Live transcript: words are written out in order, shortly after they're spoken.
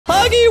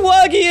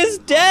Wuggy is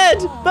dead,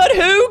 but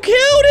who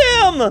killed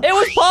him? It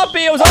was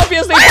Poppy. It was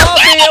obviously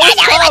Poppy. It was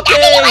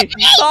Poppy.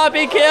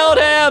 Poppy killed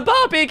him.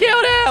 Poppy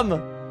killed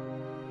him.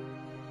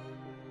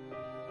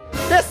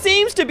 There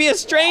seems to be a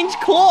strange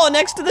claw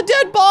next to the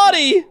dead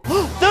body.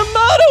 The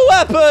murder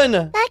weapon.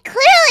 That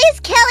clearly is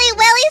Kelly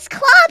Willie's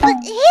claw, but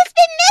he's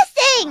been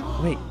missing.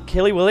 Wait,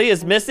 Kelly Willy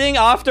is missing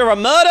after a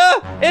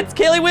murder? It's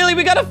Kelly Willy.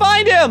 We gotta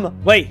find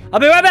him. Wait,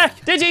 I'll be right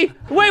back. Digi,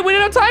 wait, we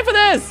didn't have time for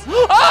this.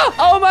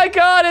 Oh my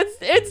God,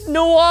 it's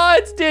Noir.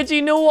 It's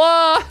Digi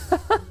Noir.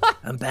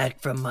 I'm back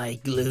from my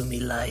gloomy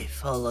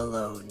life all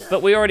alone.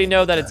 But we already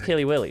know that it's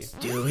Kelly Willy.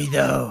 Do we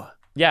though?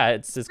 Yeah,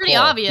 it's his Pretty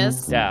claw.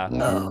 obvious. Yeah.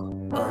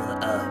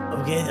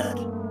 Okay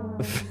then.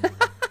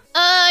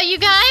 You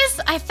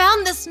guys, I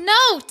found this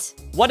note.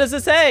 What does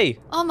it say?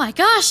 Oh my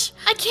gosh,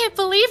 I can't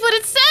believe what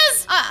it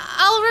says.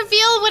 I'll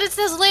reveal what it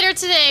says later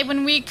today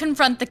when we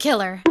confront the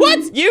killer.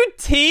 What? You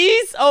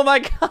tease? Oh my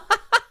God.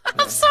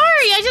 I'm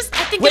sorry, I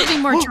think it'll be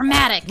more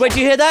dramatic. Wait, do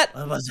you hear that?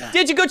 What was that?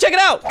 Did you go check it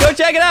out? Go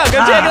check it out. Go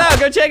check it out.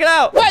 Go check it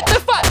out. What the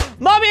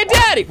fuck? Mommy and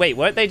Daddy. Wait,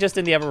 weren't they just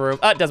in the other room?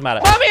 It doesn't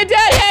matter. Mommy and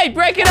Daddy, hey,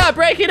 break it up.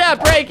 Break it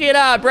up. Break it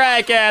up.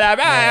 Break it up.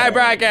 Hey,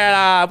 break it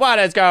up. What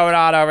is going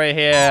on over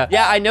here?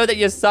 Yeah, I know that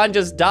your son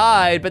just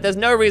died, but there's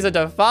no reason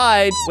to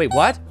fight. Wait,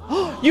 what?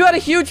 You had a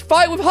huge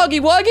fight with Huggy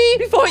Wuggy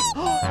before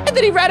and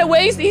then he ran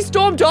away, he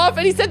stormed off,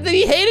 and he said that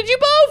he hated you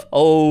both?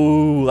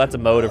 Oh, that's a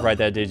motive right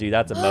there, Digi.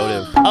 That's a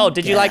motive. Oh,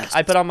 did you like,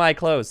 I put on my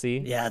clothes, see?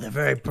 Yeah, they're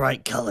very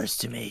bright colors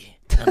to me.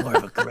 I'm more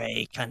of a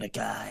gray kind of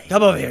guy.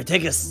 Come over here,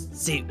 take a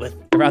seat with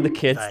around the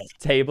kids'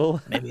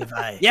 table. Maybe if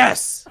I...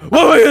 Yes!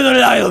 What were you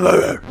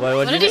the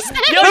What did he say?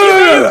 Yo, you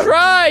made him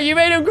cry! You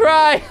made him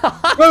cry!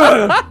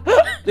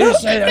 You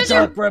say that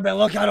dark for a bit,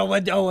 look out a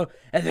window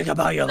and think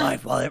about your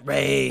life while it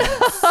rains.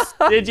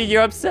 Digi,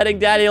 you're upsetting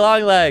Daddy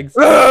Longlegs.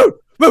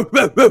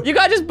 You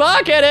gotta just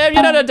bark at him,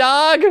 you're not a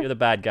dog. You're the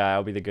bad guy,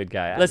 I'll be the good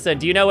guy. Listen,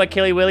 do you know where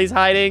Kelly Willy's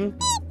hiding?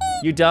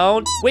 You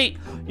don't? Wait,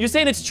 you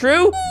saying it's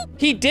true?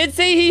 He did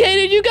say he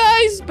hated you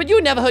guys, but you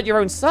would never hurt your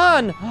own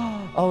son.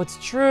 Oh,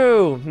 it's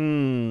true.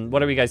 What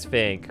do we guys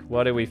think?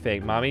 What do we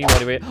think? Mommy, what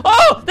do we...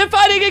 Oh, they're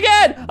fighting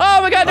again.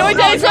 Oh my God, no, wait,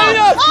 Daddy's coming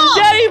up.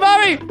 Daddy,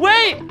 Mommy,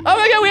 wait. Oh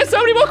my God, we have so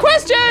many more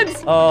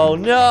questions. Oh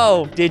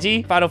no.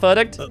 Digi, final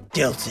verdict?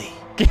 Guilty.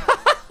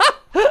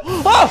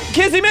 Oh,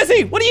 Kizzy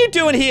Missy, what are you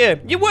doing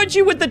here? Weren't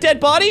you with the dead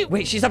body?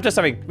 Wait, she's up to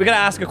something. We gotta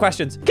ask her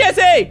questions.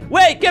 Kizzy,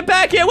 wait, get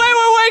back here.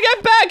 Wait,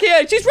 get back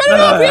here. She's running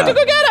off. We have to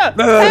go get her.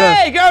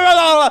 Hey, go.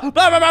 We're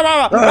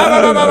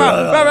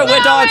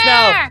dogs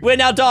now. We're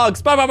now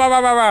dogs.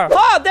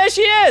 Oh, there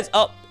she is.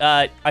 Oh,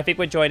 I think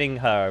we're joining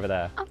her over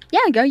there. Oh,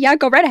 yeah,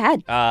 go right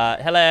ahead.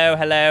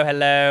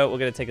 Hello. We're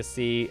gonna take a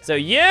seat. So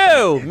you,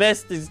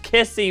 Mrs.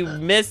 Kissy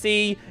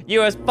Missy,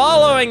 you are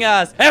following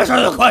us.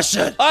 Answer the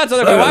question. Answer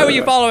the question. Why were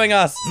you following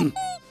us?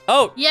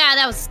 Oh. Yeah,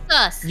 that was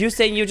sus. You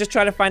saying you're just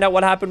trying to find out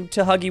what happened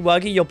to Huggy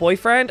Wuggy, your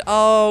boyfriend?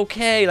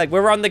 Okay, like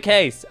we're on the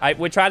case.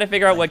 We're trying to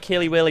figure out what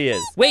Kelly Willy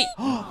is. Wait,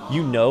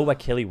 you know what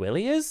Kelly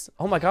Willy is?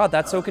 Oh my God,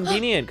 that's so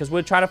convenient because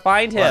we're trying to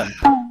find him.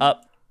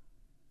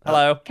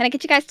 Hello. Can I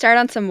get you guys started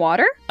on some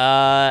water?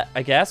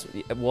 I guess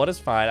water's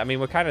fine. I mean,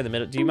 we're kind of in the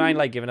middle. Do you mind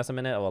like giving us a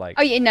minute or like?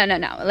 Oh yeah, no.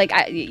 Like,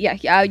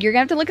 yeah. You're gonna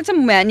have to look at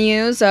some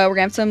menus. We're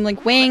gonna have some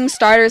like wings,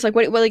 starters. Like,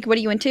 what are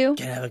you into?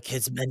 Can I have a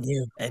kid's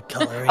menu and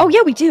coloring? Oh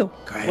yeah, we do.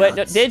 Wait,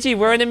 no, Digi,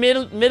 we're in the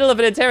middle of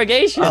an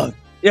interrogation. Oh,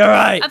 you're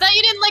right. I thought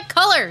you didn't like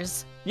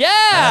colors.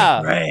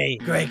 Yeah.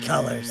 Gray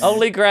colors.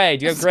 Only gray.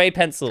 Do you have gray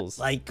pencils?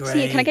 Light gray.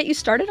 See, can I get you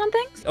started on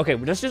things? Okay,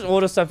 let's just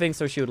order something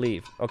so she would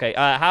leave. Okay,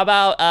 how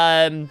about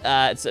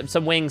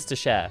some wings to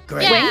share?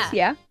 Gray. Wings,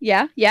 yeah.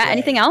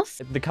 Anything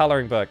else? The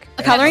coloring book.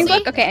 A coloring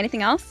book? Okay,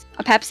 anything else?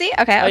 A Pepsi?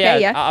 Okay,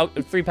 yeah.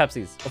 3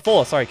 Pepsis.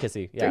 4, sorry,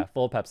 Kissy. Yeah,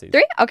 4 Pepsis.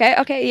 3?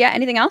 Okay, yeah.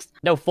 Anything else?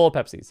 No, 4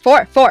 Pepsis.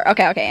 4.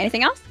 Okay.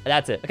 Anything else?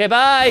 That's it. Okay,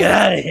 bye. Get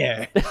out of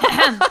here.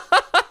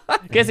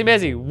 Kissy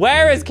Missy,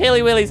 where is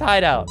Kelly Willy's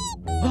hideout?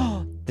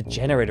 The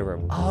generator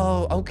room.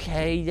 Oh,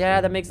 okay.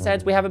 Yeah, that makes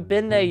sense. We haven't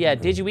been there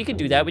yet. Digi, we could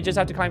do that. We just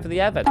have to climb for the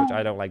air vent, which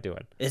I don't like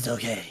doing. It's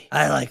okay.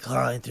 I like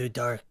crawling through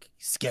dark,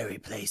 scary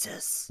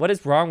places. What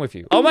is wrong with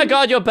you? Oh my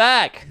God, you're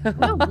back. What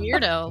a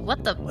weirdo.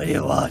 What the? What do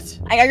you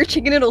want? I got your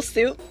chicken noodle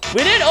soup.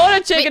 We didn't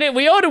order chicken.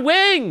 We ordered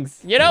wings.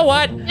 You know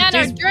what? And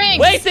our drinks.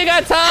 Wasting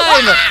our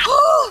time.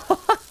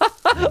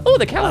 Oh,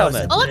 the cow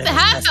helmet. Oh, look, the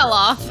hat fell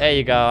off. There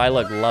you go. I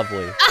look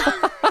lovely.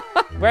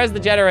 Where's the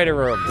generator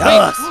room? Tell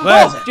us.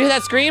 Where is it? Did you hear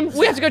that scream?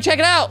 We have to go check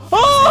it out.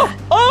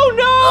 Oh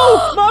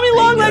no! Mommy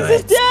Longlegs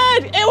is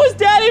dead. It was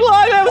Daddy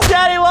Longlegs. It was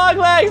Daddy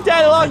Longlegs.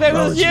 Daddy Longlegs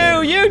was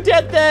you. You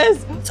did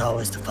this. It's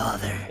always the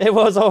father. It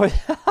was always.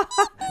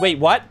 Wait,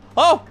 what?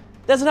 Oh,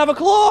 there's another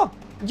claw.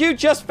 You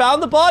just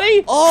found the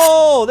body?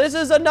 Oh, this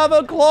is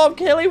another claw of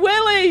Kelly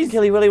Willy's.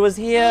 Kelly Willy was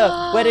here.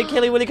 Where did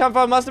Kelly Willy come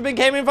from? Must have been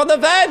came in from the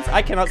vents.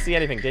 I cannot see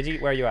anything. Digi,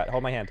 where are you at?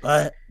 Hold my hand.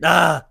 What?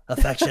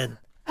 Affection.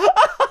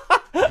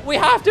 We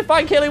have to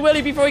find Kelly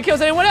Willy before he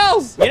kills anyone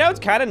else. You know, it's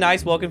kind of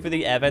nice walking through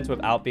the air vents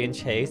without being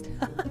chased.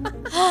 I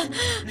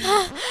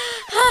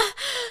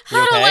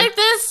don't like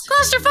this.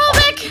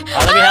 Claustrophobic.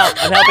 Let me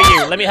help. I'm helping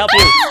you. Let me help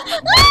you.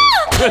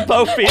 We're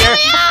both here. Get me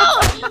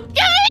out!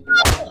 Get me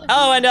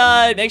Oh, and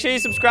make sure you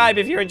subscribe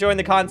if you're enjoying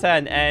the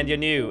content and you're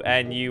new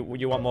and you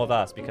want more of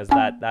us because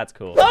that's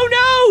cool. Oh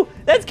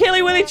no! That's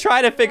Kaylee Willy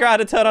trying to figure out how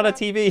to turn on a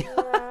TV.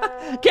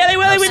 Kaylee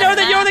Willy, we know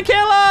that you're the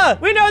killer!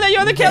 We know that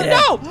you're the killer!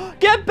 No!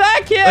 Get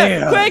back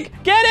here! Quick!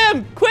 Get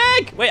him!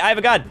 Quick! Wait, I have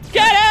a gun.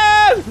 Get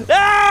him!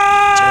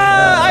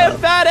 Ah! I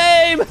have bad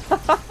aim!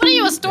 What are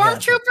you, a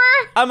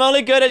stormtrooper? I'm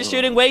only good at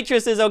shooting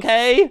waitresses,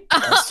 okay?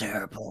 That's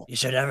terrible. You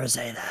should never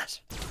say that.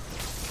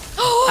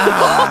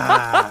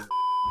 Ah!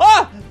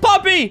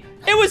 Poppy!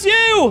 It was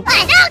you!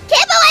 I know!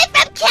 Keep away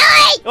from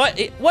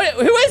Kelly! What?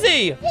 Who is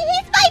he? He's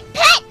my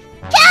pet!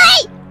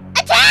 Kelly!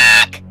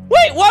 Attack!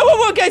 Wait,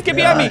 whoa, guys, get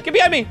behind me, get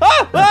behind me.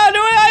 Ah, no,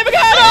 I have a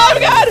gun,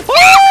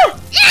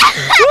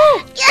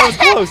 that was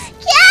close.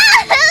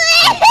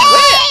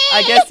 Wait,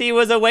 I guess he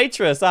was a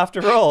waitress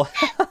after all.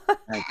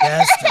 I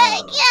guess so.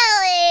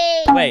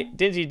 Kelly! Wait,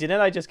 didn't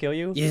I just kill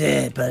you? You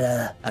did,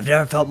 but I've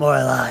never felt more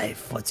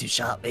alive once you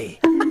shot me.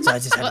 So I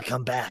just had to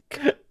come back.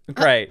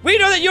 Great. We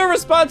know that you're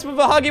responsible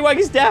for Huggy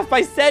Wuggy's death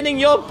by sending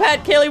your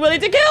pet Kaylee Willy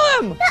to kill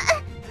him.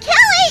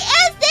 Kelly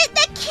isn't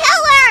the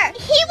killer!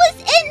 He was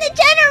in the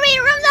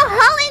generator room the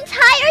whole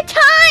entire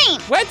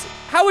time! What?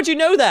 How would you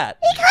know that?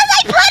 Because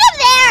I put him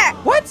there!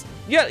 What?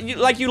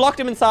 You locked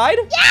him inside?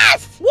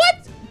 Yes!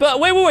 What? But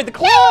wait, the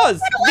claws!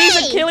 Run These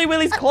away. are Kaylee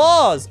Willy's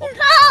claws.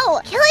 No!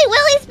 Kelly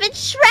Willy's been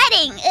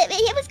shredding!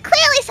 It was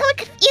clearly someone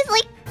could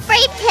easily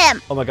framed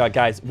him! Oh my god,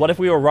 guys, what if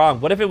we were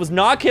wrong? What if it was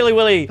not Kaylee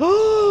Willy?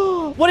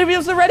 What if it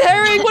was the red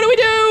herring? What do we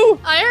do?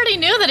 I already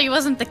knew that he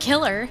wasn't the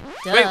killer.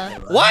 Duh. Wait,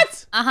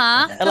 what?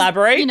 Uh-huh.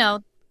 Elaborate? You know,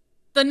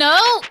 the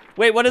note.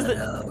 Wait, what is it?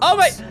 Oh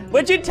my,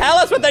 would you tell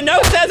us what the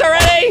note says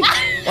already?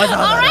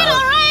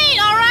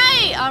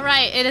 All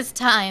right, it is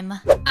time.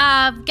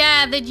 I've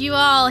gathered you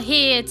all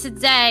here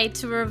today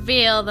to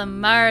reveal the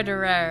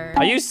murderer.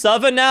 Are you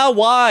Southern now?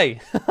 Why?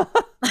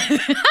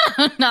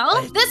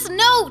 No, this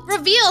note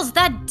reveals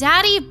that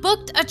Daddy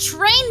booked a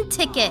train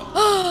ticket.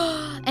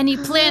 And he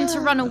planned to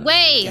run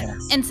away.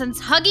 Yes. And since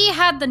Huggy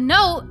had the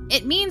note,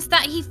 it means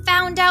that he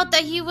found out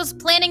that he was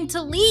planning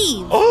to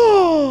leave.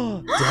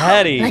 Oh,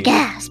 Daddy. The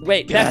gasp.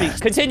 Wait, Peppy,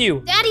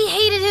 continue. Daddy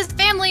hated his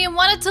family and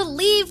wanted to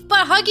leave,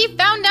 but Huggy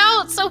found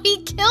out, so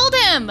he killed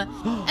him.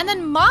 And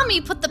then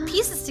Mommy put the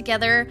pieces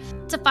together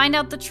to find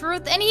out the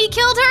truth, and he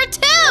killed her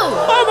too.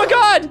 Oh my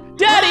god,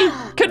 Daddy,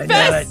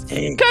 confess. I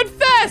knew it.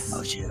 Confess.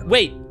 Oh, shoot.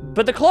 Wait,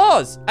 but the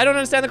claws. I don't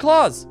understand the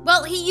claws.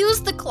 Well, he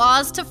used the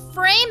claws to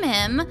frame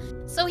him,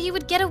 so he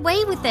would get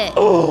away with it.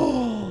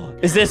 Oh,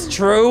 is this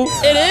true?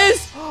 It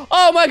is?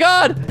 Oh my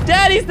god,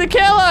 Daddy's the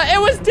killer. It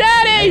was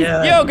Daddy.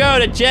 You'll go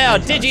to jail.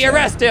 Did you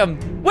arrest him?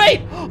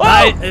 Wait,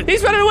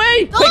 he's running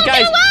away. Don't Wait,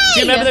 guys, get away. do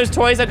you remember those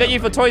toys I got you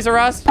for Toys R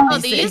Us? Oh,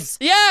 these?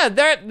 Yeah,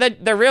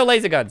 they're real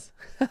laser guns.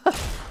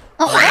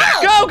 Oh,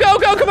 wow!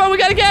 Go, come on, we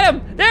gotta get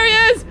him. There he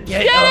is.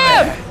 Get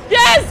him.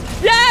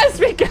 Yes,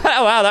 we got.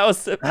 Oh wow, that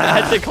was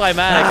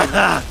anticlimactic.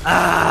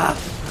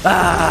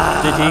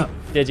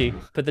 Digi,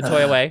 put the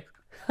toy away.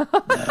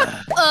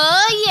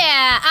 Oh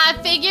yeah, I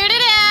figured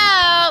it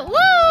out. Woo!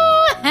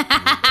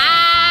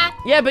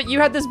 Yeah, but you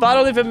had this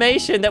vital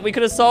information that we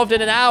could have solved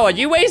in an hour.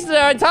 You wasted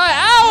our entire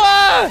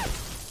hour.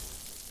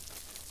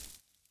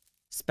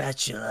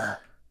 Spatula.